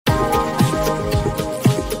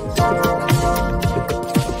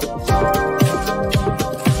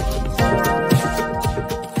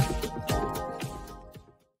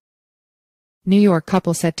New York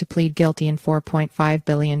couple set to plead guilty in $4.5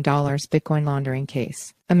 billion Bitcoin laundering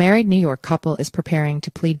case. A married New York couple is preparing to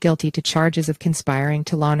plead guilty to charges of conspiring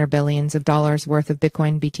to launder billions of dollars worth of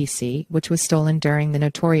Bitcoin BTC, which was stolen during the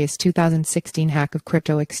notorious 2016 hack of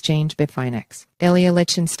crypto exchange Bitfinex. Ilya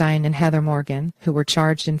Lichtenstein and Heather Morgan, who were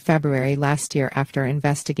charged in February last year after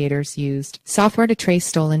investigators used software to trace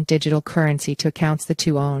stolen digital currency to accounts the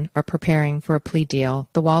two own, are preparing for a plea deal,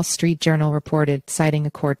 the Wall Street Journal reported, citing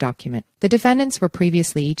a court document. The defendants were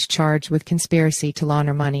previously each charged with conspiracy to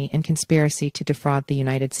launder money and conspiracy to defraud the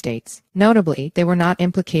United States. Notably, they were not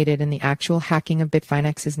implicated in the actual hacking of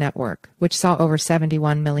Bitfinex's network, which saw over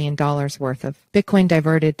 $71 million worth of Bitcoin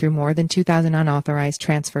diverted through more than 2,000 unauthorized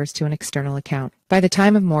transfers to an external account. By the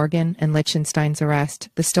time of Morgan and Lichtenstein's arrest,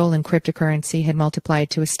 the stolen cryptocurrency had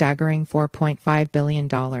multiplied to a staggering $4.5 billion.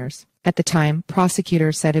 At the time,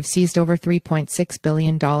 prosecutors said have seized over $3.6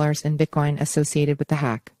 billion in Bitcoin associated with the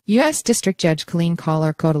hack. U.S. District Judge Colleen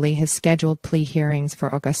Collar-Codley has scheduled plea hearings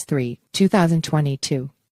for August 3, 2022.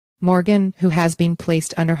 Morgan, who has been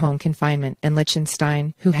placed under home confinement, and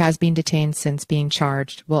Lichtenstein, who has been detained since being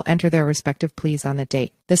charged, will enter their respective pleas on the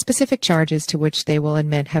date. The specific charges to which they will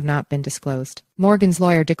admit have not been disclosed. Morgan's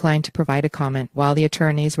lawyer declined to provide a comment, while the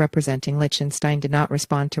attorneys representing Lichtenstein did not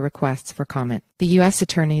respond to requests for comment. The U.S.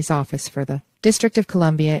 Attorney's Office for the District of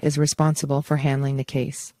Columbia is responsible for handling the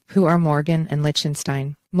case. Who are Morgan and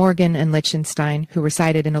Lichtenstein? Morgan and Lichtenstein, who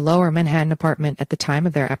resided in a lower Manhattan apartment at the time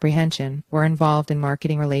of their apprehension, were involved in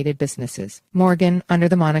marketing-related businesses. Morgan, under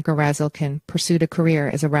the moniker Razilkin, pursued a career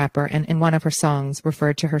as a rapper and in one of her songs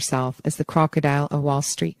referred to herself as the Crocodile of Wall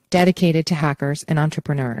Street, dedicated to hackers and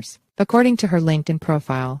entrepreneurs. According to her LinkedIn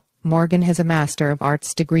profile, Morgan has a Master of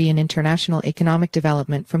Arts degree in International Economic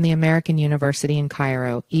Development from the American University in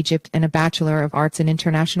Cairo, Egypt, and a Bachelor of Arts in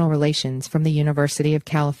International Relations from the University of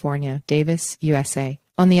California, Davis, USA.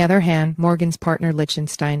 On the other hand, Morgan's partner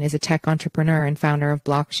Lichtenstein is a tech entrepreneur and founder of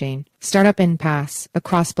blockchain startup NPass, a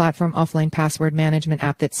cross-platform offline password management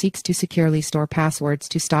app that seeks to securely store passwords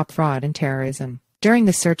to stop fraud and terrorism. During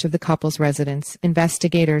the search of the couple's residence,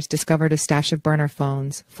 investigators discovered a stash of burner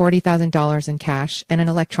phones, $40,000 in cash, and an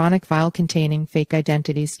electronic file containing fake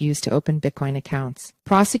identities used to open Bitcoin accounts.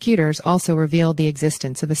 Prosecutors also revealed the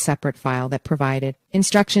existence of a separate file that provided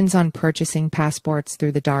instructions on purchasing passports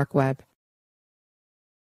through the dark web.